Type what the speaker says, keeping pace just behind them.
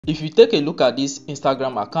If you take a look at this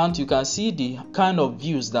Instagram account, you can see the kind of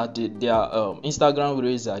views that their Instagram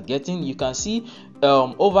reels are getting. You can see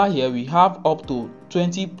over here we have up to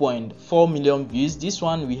 20.4 million views. This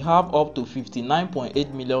one we have up to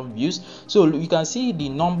 59.8 million views. So you can see the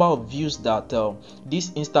number of views that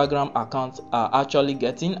this Instagram account are actually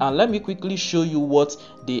getting. And let me quickly show you what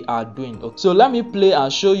they are doing. Okay, so let me play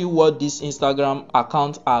and show you what this Instagram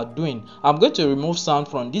account are doing. I'm going to remove sound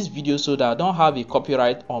from this video so that I don't have a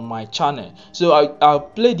copyright on my channel. So I'll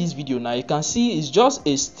play this video now. You can see it's just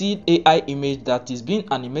a still AI image that is being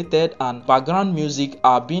animated, and background music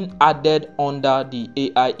are being added under the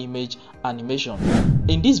AI image animation.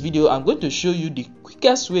 In this video, I'm going to show you the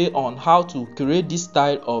quickest way on how to create this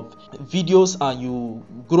style of videos and you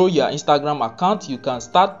grow your Instagram account. You can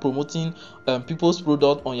start promoting people's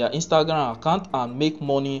product on your Instagram account and make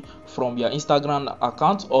money from your Instagram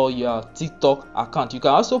account or your TikTok account. You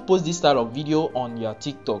can also post this style of video on your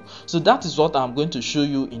TikTok. So that is what I'm going to show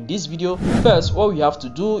you in this video. First, what we have to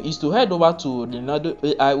do is to head over to Leonardo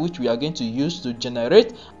AI, which we are going to use to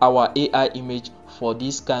generate our AI image for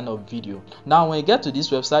this kind of video. Now when you get to this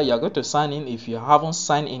website, you are going to sign in if you haven't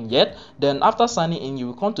signed in yet. Then after signing in, you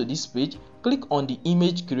will come to this page. Click on the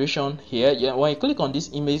image creation here. When you click on this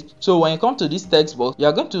image, so when you come to this text box, you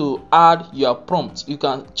are going to add your prompt. You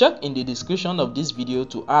can check in the description of this video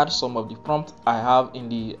to add some of the prompt I have in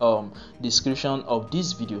the description of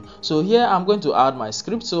this video. So here I'm going to add my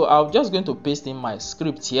script. So I'm just going to paste in my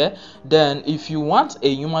script here. Then if you want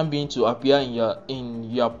a human being to appear in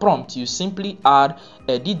your prompt, you simply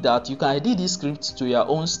edit that. You can edit this script to your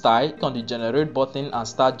own style. Click on the generate button and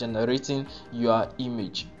start generating your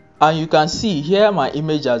image. And you can see here my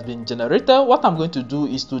image has been generated. What I'm going to do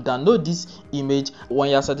is to download this image.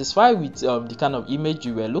 When you're satisfied with the kind of image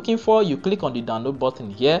you were looking for, you click on the download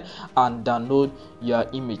button here and download your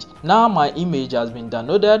image. Now my image has been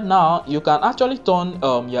downloaded. Now you can actually turn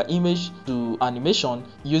your image to animation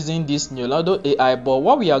using this Leonardo AI. But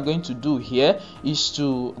what we are going to do here is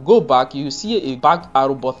to go back. You see a back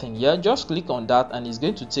arrow button here. Just click on that and it's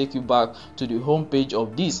going to take you back to the home page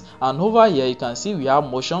of this. And over here you can see we have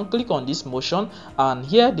motion. Click on this motion and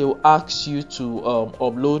here they will ask you to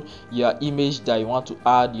upload your image that you want to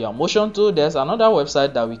add your motion to. There's another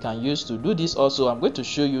website that we can use to do this also. I'm going to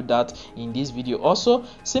show you that in this video also.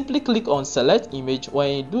 Simply click on select image.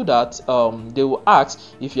 When you do that, they will ask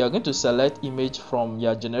if you are going to select image from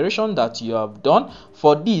your generation that you have done.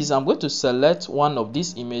 For this, I'm going to select one of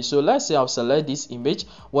these images. So let's say I'll select this image.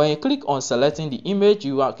 When you click on selecting the image,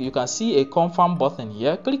 you can see a confirm button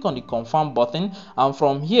here. Click on the confirm button and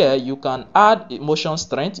from here you can add motion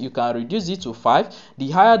strength. You can reduce it to 5. The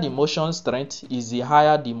higher the motion strength is, the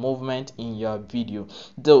higher the movement in your video.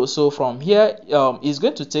 So from here it's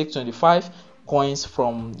going to take 25 coins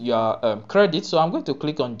from your credit. So I'm going to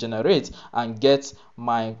click on generate and get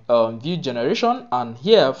my view generation, and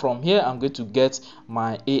from here I'm going to get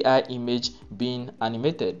my AI image being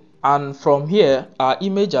animated. And from here our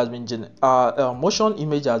image has been motion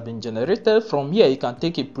image has been generated. From here you can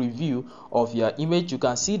take a preview of your image. You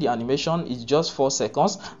can see the animation is just 4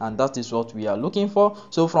 seconds and that is what we are looking for.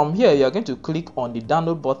 So from here you are going to click on the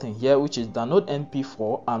download button here, which is download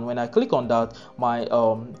mp4, and when I click on that, my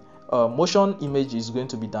motion image is going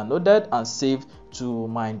to be downloaded and saved to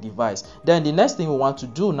my device. Then the next thing we want to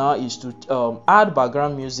do now is to add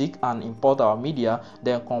background music and import our media,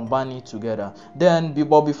 then combine it together.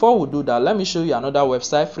 But before we do that, let me show you another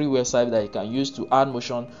website, free website that you can use to add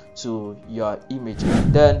motion to your image.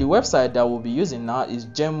 Then the website that we'll be using now is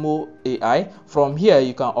Gemmo AI. From here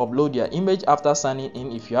you can upload your image after signing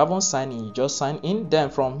in. If you haven't signed in, you just sign in. Then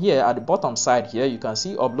from here at the bottom side here you can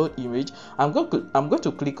see upload image. I'm going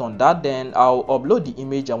to click on that. Then I'll upload the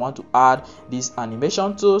image I want to add this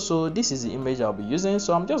animation to. So this is the image I'll be using.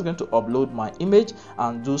 So I'm just going to upload my image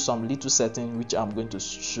and do some little setting which I'm going to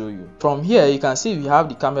show you. From here you can see we have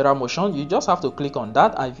the camera motion. You just have to click on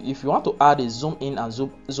that, and if you want to add a zoom in and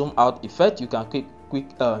zoom out effect, you can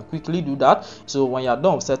quickly do that. So when you're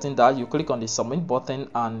done setting that, you click on the submit button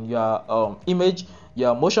and your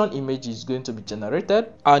motion image is going to be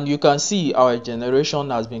generated, and you can see our generation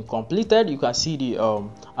has been completed. You can see the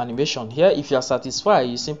animation here. If you are satisfied,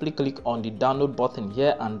 you simply click on the download button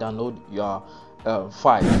here and download your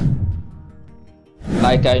file.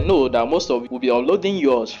 Like I know that most of you will be uploading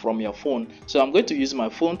yours from your phone, so I'm going to use my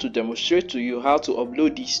phone to demonstrate to you how to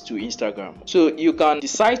upload this to Instagram. So you can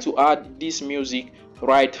decide to add this music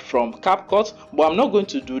right from CapCut, but I'm not going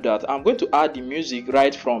to do that. I'm going to add the music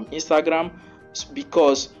right from Instagram,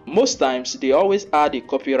 because most times they always add a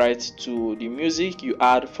copyright to the music you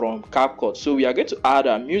add from CapCut. So we are going to add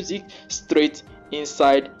our music straight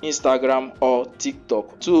inside Instagram or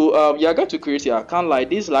TikTok. So you are going to create your account like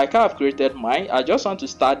this, like I've created mine. I just want to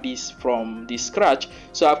start this from the scratch.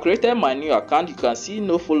 So I've created my new account. You can see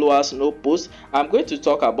no followers, no posts. I'm going to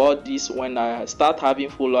talk about this when I start having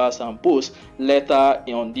followers and posts later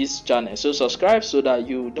on this channel. So subscribe so that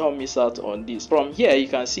you don't miss out on this. From here you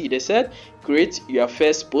can see they said create your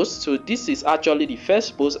first post. So this is actually the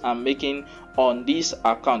first post I'm making on this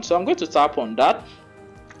account. So I'm going to tap on that.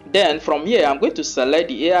 Then from here I'm going to select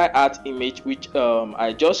the AI art image which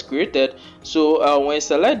I just created. So when you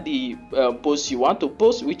select the post you want to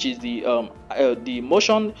post, which is the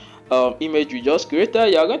motion image we just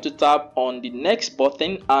created, you are going to tap on the next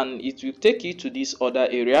button and it will take you to this other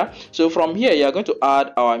area. So from here you are going to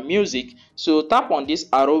add our music. So tap on this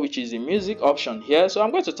arrow which is the music option here. So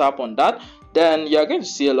I'm going to tap on that. Then you are going to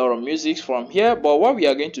see a lot of music from here, but what we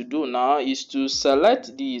are going to do now is to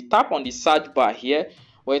tap on the search bar here.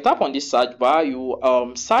 When you tap on this search bar, you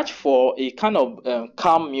search for a kind of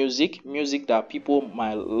calm music that people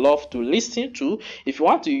might love to listen to. If you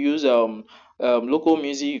want to use local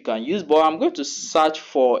music, you can use, but I'm going to search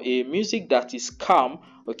for a music that is calm.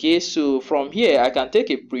 Okay, so from here I can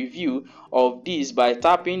take a preview of this by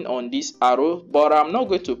tapping on this arrow, but I'm not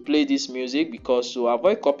going to play this music because to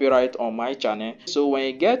avoid copyright on my channel. So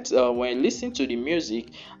when you listen to the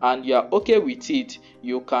music and you are okay with it,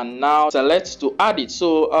 you can now select to add it.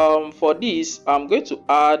 So for this I'm going to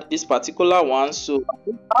add this particular one. So I'm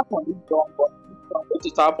going to tap on this done button. I'm going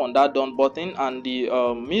to tap on that done button and the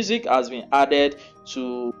music has been added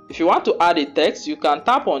to. If you want to add a text, you can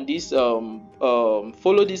tap on this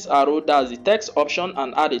follow this arrow, that's the text option,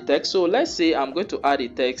 and add a text. So let's say I'm going to add a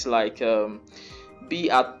text like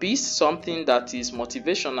be at peace, something that is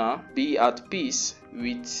motivational. Be at peace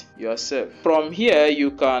with yourself. From here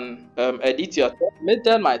you can edit your text. Make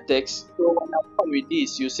that my text. So when I'm done with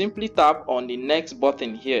this, you simply tap on the next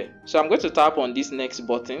button here. So I'm going to tap on this next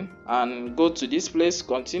button and go to this place,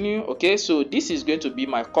 continue. Okay, so this is going to be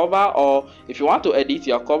my cover, or if you want to edit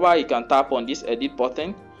your cover, you can tap on this edit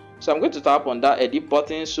button. So I'm going to tap on that edit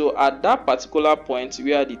button. So at that particular point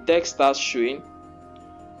where the text starts showing,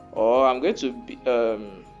 or I'm going to be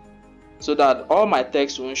so that all my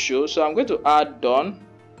text won't show. So I'm going to add done.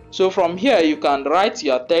 So from here you can write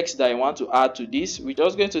your text that you want to add to this. We're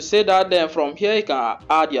just going to say that. Then from here you can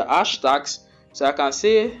add your hashtags. So I can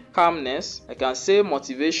say calmness, I can say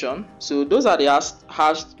motivation. So those are the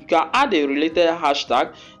you can add a related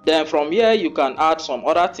hashtag. Then from here you can add some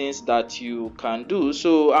other things that you can do.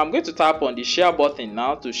 So I'm going to tap on the share button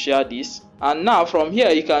now to share this. And now from here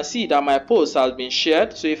you can see that my post has been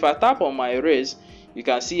shared. So if I tap on my raise, you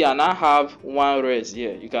can see I now have one raise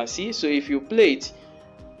here. You can see. So if you play it,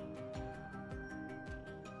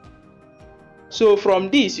 so from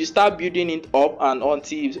this you start building it up and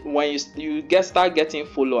until when you start getting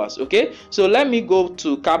followers. Okay, so let me go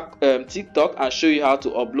to TikTok and show you how to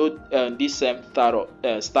upload this same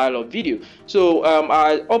style of video. So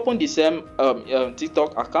I opened the same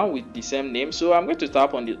TikTok account with the same name. So I'm going to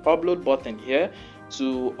tap on the upload button here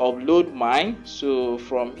to upload mine. So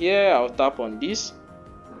from here I'll tap on this.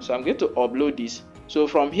 So I'm going to upload this. So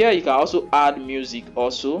from here you can also add music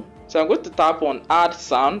also. So I'm going to tap on add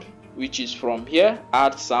sound, which is from here,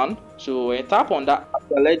 add sound. So when you tap on that,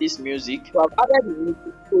 select this music. So I've added the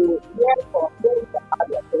music. So here you can add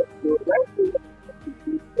your text.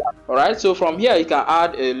 Alright, so from here you can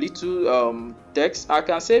add a little text. I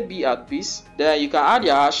can say be at peace. Then you can add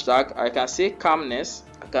your hashtag. I can say calmness.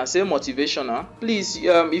 I can say motivational. Please,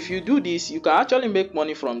 if you do this, you can actually make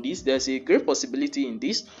money from this. There's a great possibility in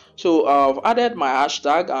this. So I've added my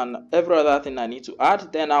hashtag and every other thing I need to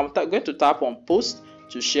add. Then I'm going to tap on post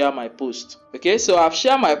to share my post. Okay, so I've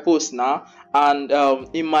shared my post now, and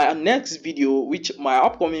in my next video, which my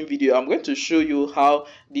upcoming video, I'm going to show you how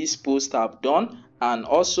this post have done, and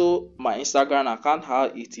also my Instagram account, how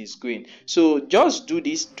it is going. So just do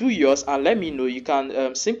this, do yours, and let me know. You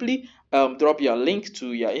can simply drop your link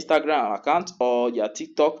to your Instagram account or your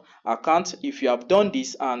TikTok account if you have done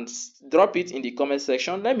this, and drop it in the comment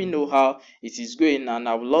section. Let me know how it is going, and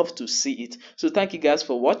I would love to see it. So thank you guys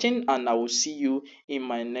for watching, and I will see you in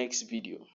my next video.